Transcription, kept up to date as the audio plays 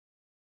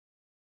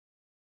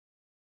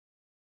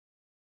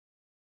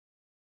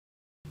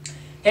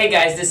Hey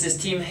guys, this is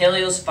Team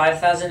Helios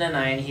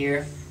 5009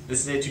 here. This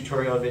is a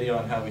tutorial video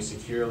on how we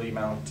securely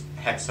mount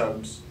hex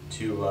hubs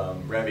to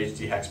REV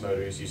HD hex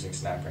motors using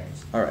snap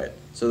rings. Alright,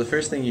 so the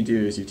first thing you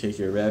do is you take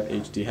your REV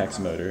HD hex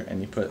motor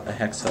and you put a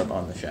hex hub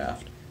on the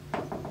shaft.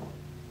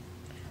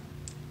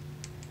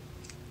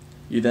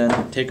 You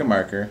then take a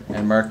marker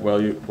and mark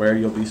where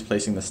you'll be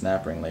placing the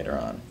snap ring later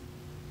on.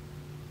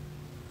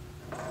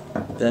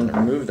 Then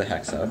remove the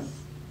hex hub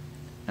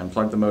and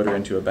plug the motor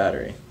into a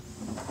battery.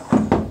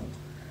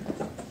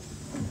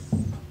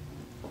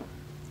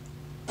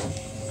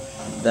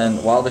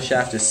 Then, while the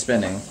shaft is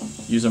spinning,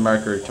 use a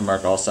marker to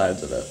mark all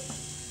sides of it.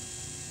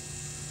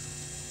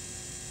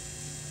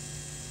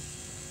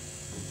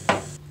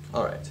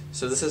 Alright,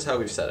 so this is how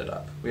we've set it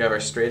up. We have our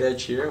straight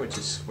edge here, which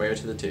is square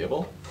to the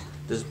table.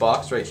 This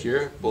box right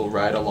here will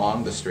ride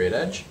along the straight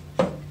edge.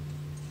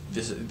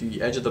 The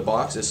edge of the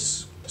box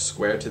is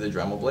square to the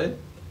Dremel blade.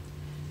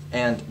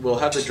 And we'll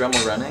have the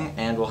Dremel running,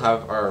 and we'll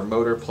have our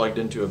motor plugged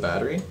into a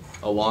battery,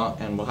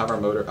 and we'll have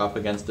our motor up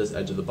against this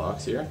edge of the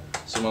box here.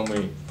 So when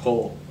we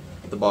pull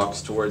the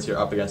box towards here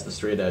up against the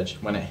straight edge,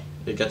 when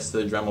it gets to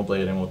the Dremel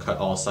blade, and we'll cut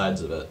all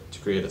sides of it to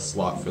create a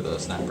slot for the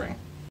snap ring.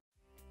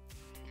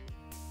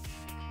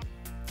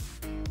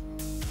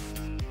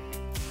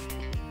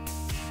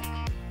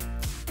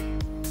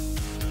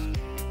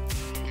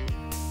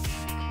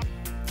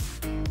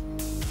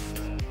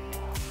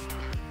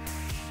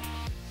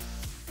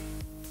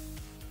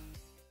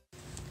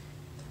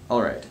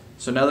 Alright,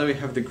 so now that we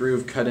have the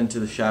groove cut into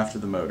the shaft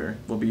of the motor,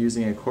 we'll be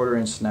using a 1/4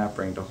 inch snap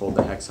ring to hold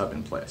the hex hub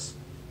in place.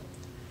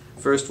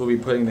 First, we'll be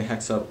putting the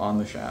hex hub on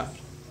the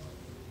shaft,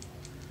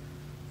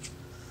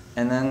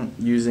 and then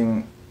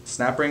using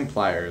snap ring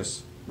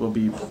pliers, we'll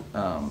be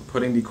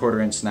putting the 1/4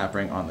 inch snap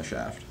ring on the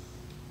shaft.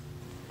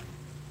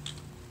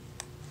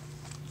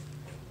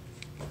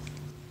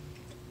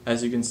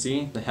 As you can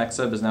see, the hex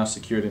hub is now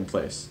secured in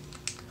place.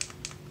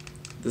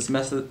 This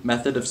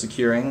method of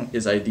securing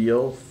is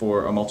ideal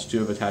for a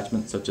multitude of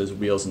attachments such as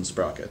wheels and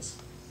sprockets.